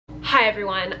Hi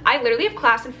everyone, I literally have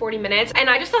class in 40 minutes and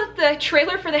I just thought the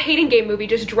trailer for the Hating Game movie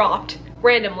just dropped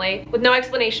randomly with no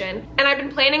explanation, and I've been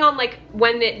planning on like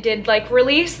when it did like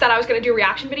release that I was gonna do a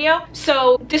reaction video.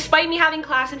 So despite me having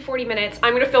class in 40 minutes,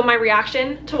 I'm gonna film my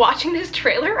reaction to watching this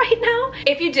trailer right now.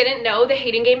 If you didn't know, The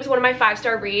Hating Game is one of my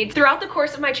 5-star reads. Throughout the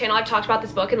course of my channel, I've talked about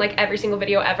this book in like every single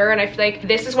video ever, and I feel like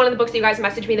this is one of the books that you guys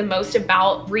message me the most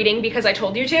about reading because I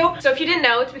told you to. So if you didn't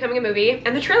know, it's becoming a movie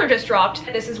and the trailer just dropped.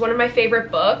 This is one of my favorite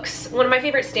books, one of my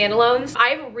favorite standalones. I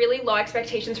have really low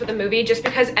expectations for the movie just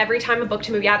because every time a book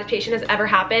to movie adaptation has ever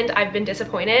happened, I've been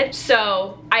disappointed.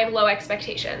 So I have low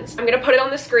expectations. I'm gonna put it on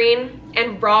the screen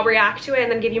and raw react to it and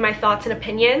then give you my thoughts and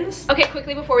opinions. Okay,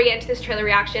 quickly before we get into this trailer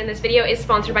reaction, this video is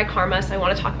sponsored by Karma, so I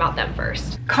want to talk about them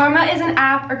first. Karma is an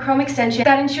app or Chrome extension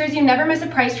that ensures you never miss a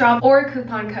price drop or a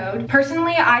coupon code.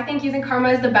 Personally, I think using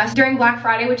Karma is the best during Black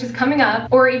Friday, which is coming up,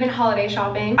 or even holiday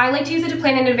shopping. I like to use it to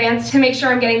plan in advance to make sure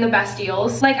I'm getting the best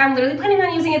deals. Like, I'm literally planning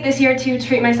on using it this year to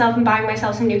treat myself and buying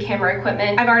myself some new camera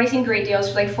equipment. I've already seen great deals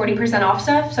for like 40% off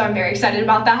stuff, so I'm very excited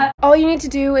about that. All you need to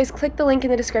do is click the link in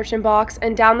the description box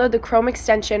and download the Chrome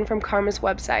extension from Karma's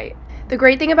website. The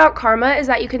great thing about Karma is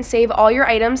that you can save all your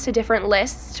items to different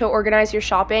lists to organize your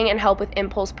shopping and help with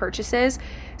impulse purchases.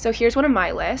 So here's one of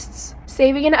my lists.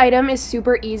 Saving an item is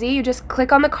super easy. You just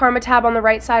click on the Karma tab on the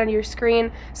right side of your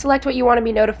screen, select what you want to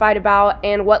be notified about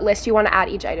and what list you want to add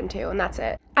each item to, and that's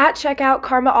it. At checkout,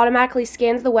 Karma automatically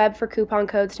scans the web for coupon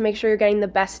codes to make sure you're getting the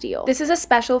best deal. This is a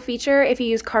special feature if you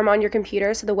use Karma on your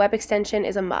computer, so the web extension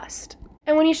is a must.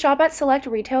 And when you shop at select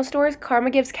retail stores, Karma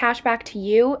gives cash back to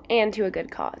you and to a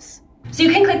good cause. So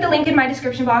you can click the link in my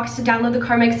description box to download the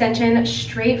Karma extension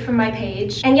straight from my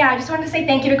page. And yeah, I just wanted to say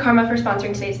thank you to Karma for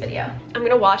sponsoring today's video. I'm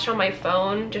gonna watch on my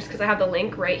phone just because I have the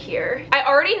link right here. I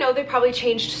already know they probably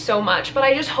changed so much, but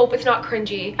I just hope it's not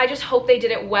cringy. I just hope they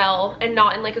did it well and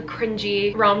not in like a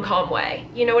cringy rom-com way.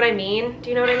 You know what I mean? Do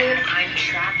you know what I mean? I'm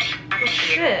trapped. Oh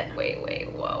shit. Wait,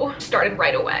 whoa. Started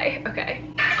right away. Okay.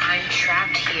 I'm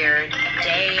trapped here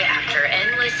day after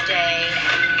endless day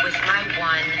with my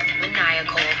one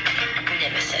maniacal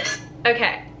nemesis.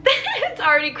 Okay. It's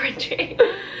already cringy.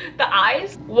 The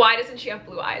eyes? Why doesn't she have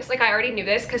blue eyes? Like, I already knew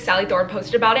this because Sally Thorne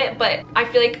posted about it, but I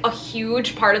feel like a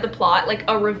huge part of the plot, like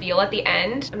a reveal at the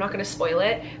end, I'm not gonna spoil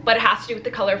it, but it has to do with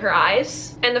the color of her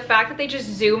eyes. And the fact that they just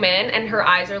zoom in and her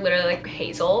eyes are literally like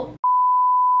hazel.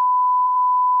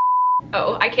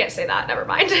 Oh, I can't say that, never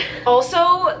mind.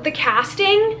 Also, the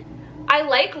casting, I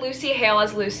like Lucy Hale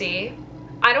as Lucy.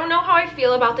 I don't know how I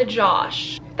feel about the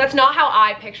Josh. That's not how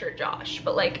I pictured Josh,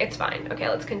 but like, it's fine. Okay,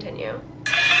 let's continue.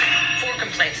 4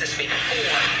 complaints this week.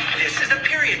 4. This is a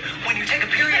period. When you take a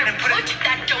period and put Put it...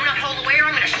 that donut hole away or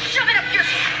I'm gonna shove it up your...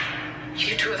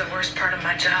 You two are the worst part of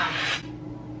my job.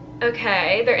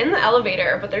 Okay, they're in the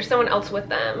elevator, but there's someone else with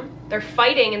them. They're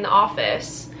fighting in the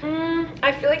office.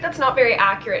 I feel like that's not very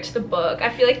accurate to the book.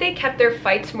 I feel like they kept their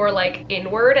fights more like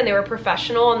inward and they were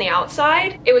professional on the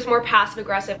outside. It was more passive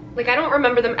aggressive. Like, I don't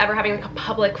remember them ever having like a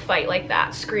public fight like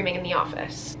that, screaming in the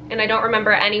office. And I don't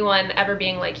remember anyone ever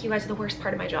being like, you guys are the worst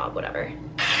part of my job, whatever.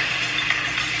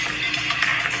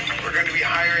 We're going to be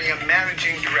hiring a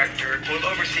managing director who will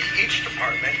oversee each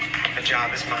department. The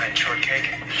job is mine, shortcake.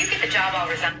 If you get the job, I'll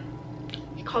resign.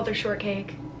 He called her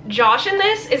shortcake. Josh in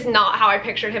this is not how I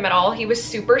pictured him at all. He was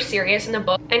super serious in the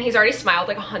book and he's already smiled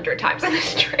like 100 times in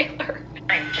this trailer.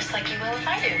 Just like you will if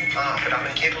I do. Ah, but I'm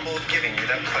incapable of giving you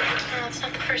that pleasure. Well, it's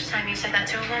not the first time you said that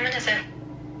to a woman, is it?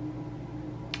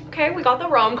 Okay, we got the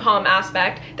rom-com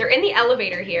aspect. They're in the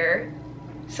elevator here.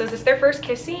 So is this their first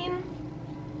kiss scene?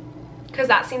 Because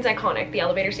that scene's iconic, the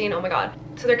elevator scene, oh my god.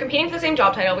 So they're competing for the same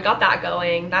job title. We got that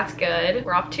going, that's good.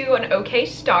 We're off to an okay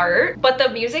start. But the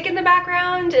music in the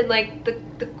background and like the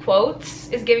quotes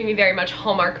is giving me very much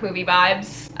Hallmark movie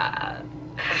vibes. Are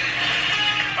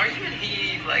you and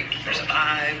he, like, there's a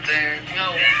vibe there?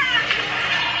 No.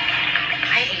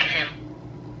 I hate him.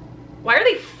 Why are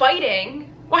they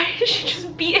fighting? Why did she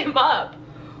just beat him up?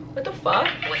 What the fuck?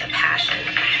 With a passion.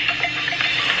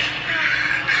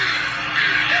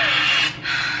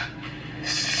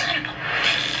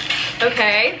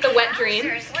 Okay, the wet dream.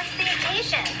 What's the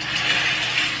occasion?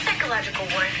 Psychological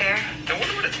warfare. I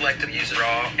wonder what it's like to use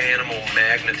raw animal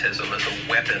magnetism as a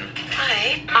weapon.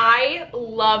 Hi. I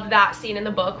love that scene in the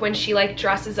book when she like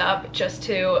dresses up just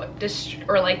to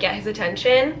get his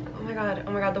attention. Oh my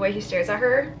god, the way he stares at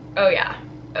her. Oh yeah,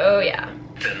 oh yeah.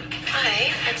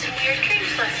 I had some weird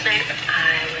dreams last night.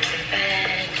 I was in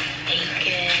bed,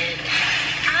 naked.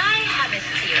 I have a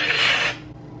theory.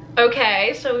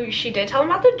 Okay, so she did tell him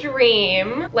about the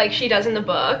dream, like she does in the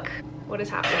book. What is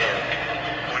happening?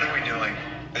 What are we doing?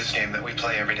 this game that we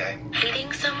play every day.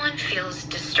 Hating someone feels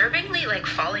disturbingly like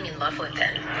falling in love with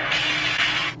them.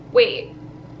 Wait.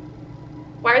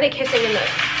 Why are they kissing in the...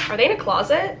 Are they in a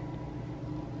closet?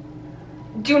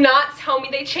 Do not tell me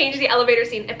they changed the elevator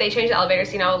scene. If they change the elevator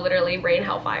scene, I will literally rain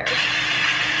hellfire.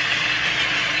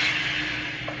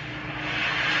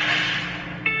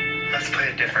 Let's play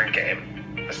a different game.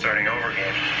 A starting over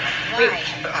game. Why?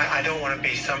 I don't want to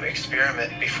be some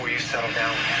experiment before you settle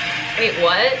down. Wait,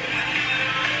 what?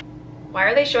 Why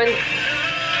are they showing...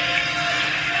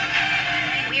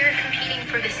 We are competing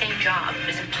for the same job. It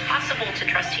is impossible to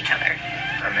trust each other.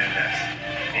 I'm in this.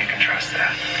 You can trust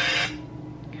that.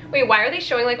 Wait, why are they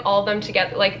showing like all of them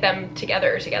together, like them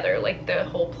together, like the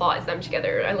whole plot is them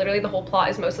together? Literally the whole plot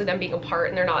is mostly them being apart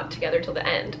and they're not together till the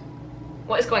end.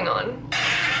 What is going on?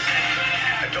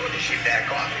 I told you she'd back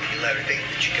off if you let her think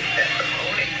that you could bet the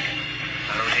pony.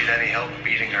 I don't need any help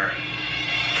beating her.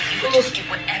 You will just do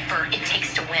whatever it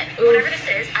takes to win. Oof. Whatever this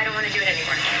is, I don't want to do it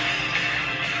anymore.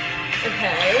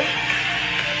 Okay.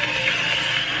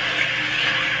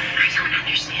 I don't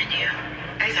understand you.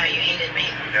 I thought you hated me.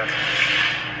 Yep.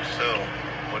 So,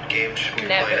 what game should we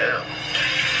Never. play now?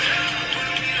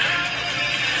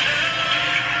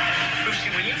 Lucy,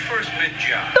 when you first met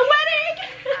Josh, The wedding!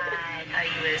 I thought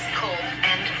he was cold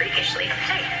and freakishly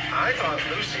tight. I thought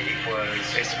Lucy was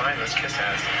a spineless kiss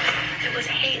ass. It was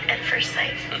hate at first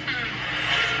sight.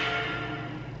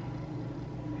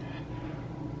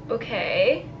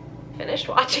 Okay. Finished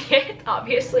watching it,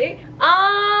 obviously.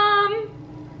 I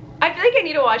feel like I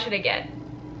need to watch it again.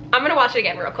 I'm gonna watch it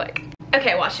again real quick.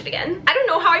 Okay, watch it again. I don't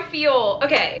know how I feel.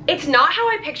 Okay, it's not how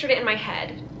I pictured it in my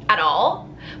head at all,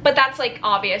 but that's like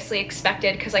obviously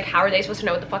expected because like how are they supposed to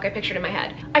know what the fuck I pictured in my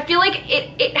head? I feel like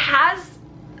it has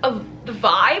the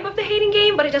vibe of the Hating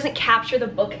Game, but it doesn't capture the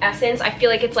book essence. I feel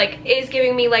like it's like, is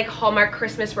giving me like Hallmark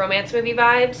Christmas romance movie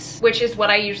vibes, which is what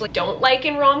I usually don't like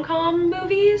in rom-com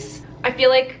movies. I feel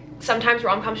like sometimes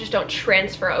rom-coms just don't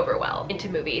transfer over well into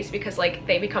movies because like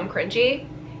they become cringy.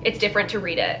 It's different to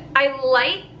read it. I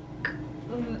like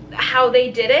how they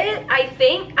did it, I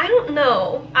think. I don't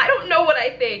know what I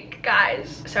think,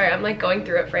 guys. Sorry, I'm like going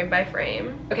through it frame by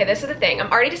frame. Okay, this is the thing.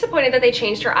 I'm already disappointed that they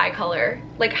changed her eye color.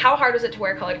 Like, how hard was it to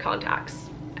wear colored contacts?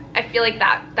 I feel like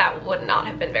that would not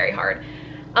have been very hard.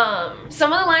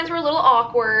 Some of the lines were a little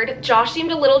awkward. Josh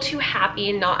seemed a little too happy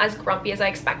and not as grumpy as I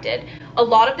expected. A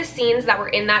lot of the scenes that were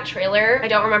in that trailer, I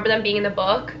don't remember them being in the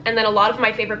book. And then a lot of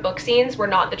my favorite book scenes were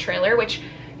not the trailer, which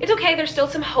it's okay. There's still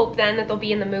some hope then that they'll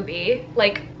be in the movie.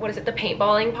 Like, what is it? The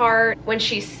paintballing part when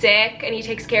she's sick and he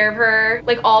takes care of her.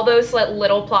 Like all those like,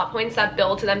 little plot points that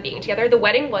build to them being together. The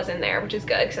wedding was in there, which is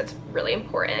good because that's really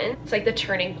important. It's like the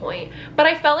turning point. But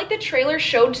I felt like the trailer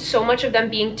showed so much of them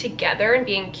being together and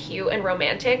being cute and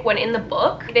romantic when in the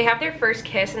book, they have their first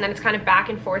kiss and then it's kind of back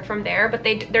and forth from there, but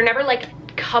they're never like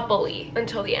coupley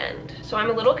until the end. So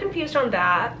I'm a little confused on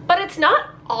that, but it's not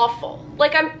awful.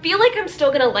 Like, I feel like I'm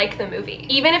still gonna like the movie.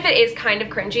 Even if it is kind of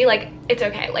cringy, like, it's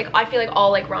okay. Like, I feel like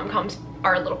all like rom-coms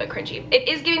are a little bit cringy. It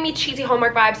is giving me cheesy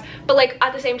Hallmark vibes, but like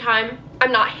at the same time,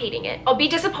 I'm not hating it. I'll be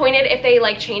disappointed if they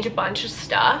like change a bunch of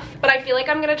stuff, but I feel like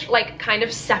I'm gonna like kind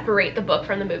of separate the book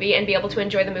from the movie and be able to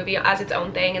enjoy the movie as its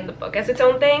own thing and the book as its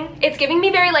own thing. It's giving me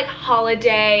very like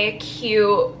holiday,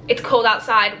 cute, it's cold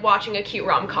outside, watching a cute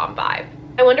rom-com vibe.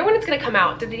 I wonder when it's gonna come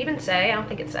out. Did it even say? I don't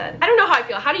think it said. I don't know how I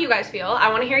feel. How do you guys feel? I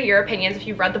want to hear your opinions if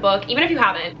you've read the book, even if you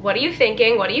haven't. What are you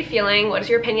thinking? What are you feeling? What is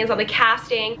your opinions on the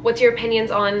casting? What's your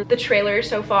opinions on the trailer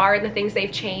so far and the things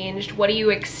they've changed? What do you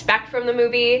expect from the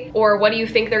movie? Or what do you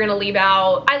think they're gonna leave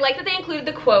out? I like that they included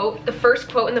the quote, the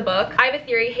first quote in the book. I have a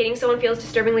theory, hating someone feels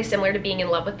disturbingly similar to being in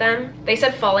love with them. They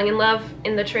said falling in love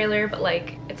in the trailer, but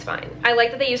like, it's fine. I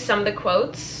like that they used some of the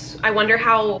quotes. I wonder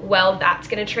how well that's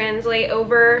gonna translate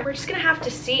over. We're just gonna have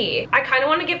to see. I kind of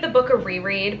want to give the book a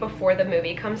reread before the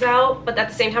movie comes out, but at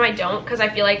the same time I don't, because I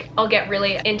feel like I'll get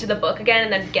really into the book again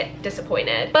and then get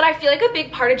disappointed. But I feel like a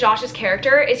big part of Josh's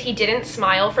character is he didn't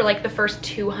smile for like the first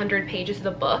 200 pages of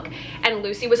the book, and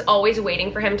Lucy was always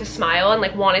waiting for him to smile and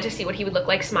like wanted to see what he would look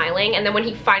like smiling, and then when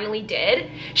he finally did,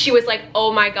 she was like,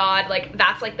 oh my god, like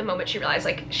that's like the moment she realized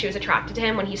like she was attracted to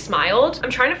him, when he smiled.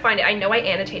 I'm trying to find it. I know I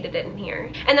annotated it in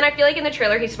here. And then I feel like in the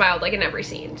trailer he smiled like in every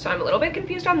scene, so I'm a little bit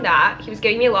confused on that. He was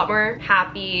giving me a lot more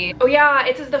happy. Oh yeah,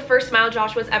 it says the first smile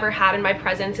Joshua's ever had in my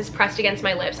presence is pressed against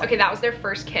my lips. Okay, that was their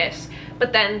first kiss,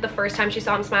 but then the first time she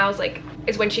saw him smile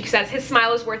is when she says his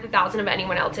smile is worth 1,000 of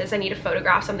anyone else's. I need to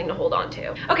photograph something to hold on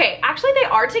to. Okay, actually they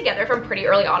are together from pretty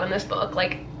early on in this book.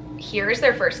 Like, here's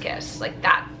their first kiss. Like,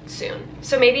 that soon.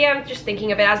 So maybe I'm just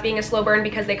thinking of it as being a slow burn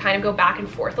because they kind of go back and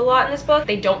forth a lot in this book.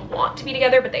 They don't want to be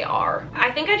together, but they are.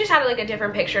 I think I just had like a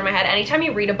different picture in my head. Anytime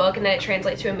you read a book and then it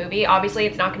translates to a movie, obviously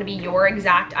it's not going to be your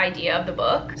exact idea of the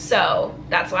book. So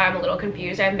that's why I'm a little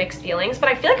confused. I have mixed feelings, but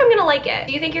I feel like I'm gonna like it.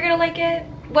 Do you think you're gonna like it?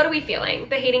 What are we feeling?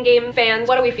 The Hating Game fans,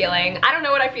 what are we feeling? I don't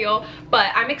know what I feel,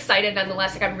 but I'm excited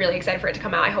nonetheless. Like, I'm really excited for it to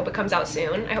come out. I hope it comes out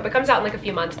soon. I hope it comes out in like a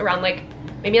few months, around like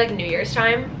maybe like New Year's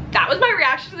time. That was my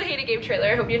reaction to the Hating Game trailer.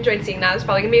 I hope you enjoyed seeing that. It's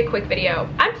probably gonna be a quick video.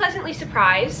 I'm pleasantly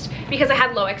surprised because I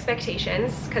had low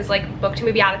expectations, because like book to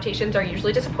movie adaptations are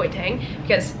usually disappointing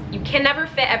because you can never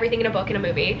fit everything in a book in a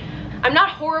movie. I'm not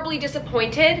horribly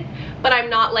disappointed, but I'm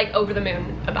not like over the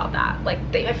moon about that. Like,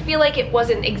 I feel like it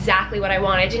wasn't exactly what I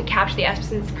wanted. It didn't capture the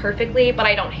essence perfectly, but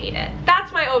I don't hate it.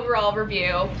 That's my overall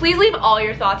review. Please leave all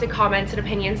your thoughts and comments and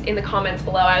opinions in the comments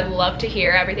below. I would love to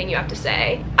hear everything you have to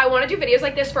say. I want to do videos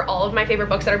like this for all of my favorite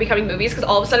books that are becoming movies, because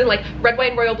all of a sudden like Red, White,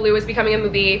 and Royal Blue is becoming a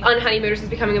movie, Unhoneymooners is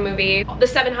becoming a movie, The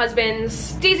Seven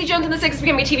Husbands, Daisy Jones and the Six is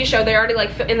becoming a TV show. They're already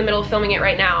like in the middle of filming it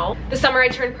right now. The Summer I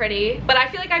Turned Pretty. But I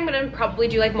feel like I'm gonna probably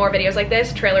do like more videos like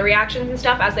this, trailer reactions and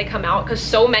stuff as they come out, because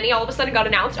so many all of a sudden got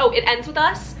announced. Oh, It Ends With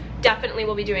Us. Definitely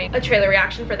will be doing a trailer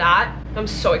reaction for that. I'm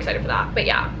so excited for that. But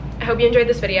yeah, I hope you enjoyed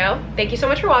this video. Thank you so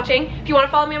much for watching. If you want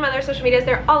to follow me on my other social medias,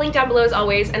 they're all linked down below as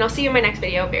always, and I'll see you in my next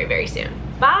video very, very soon.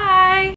 Bye!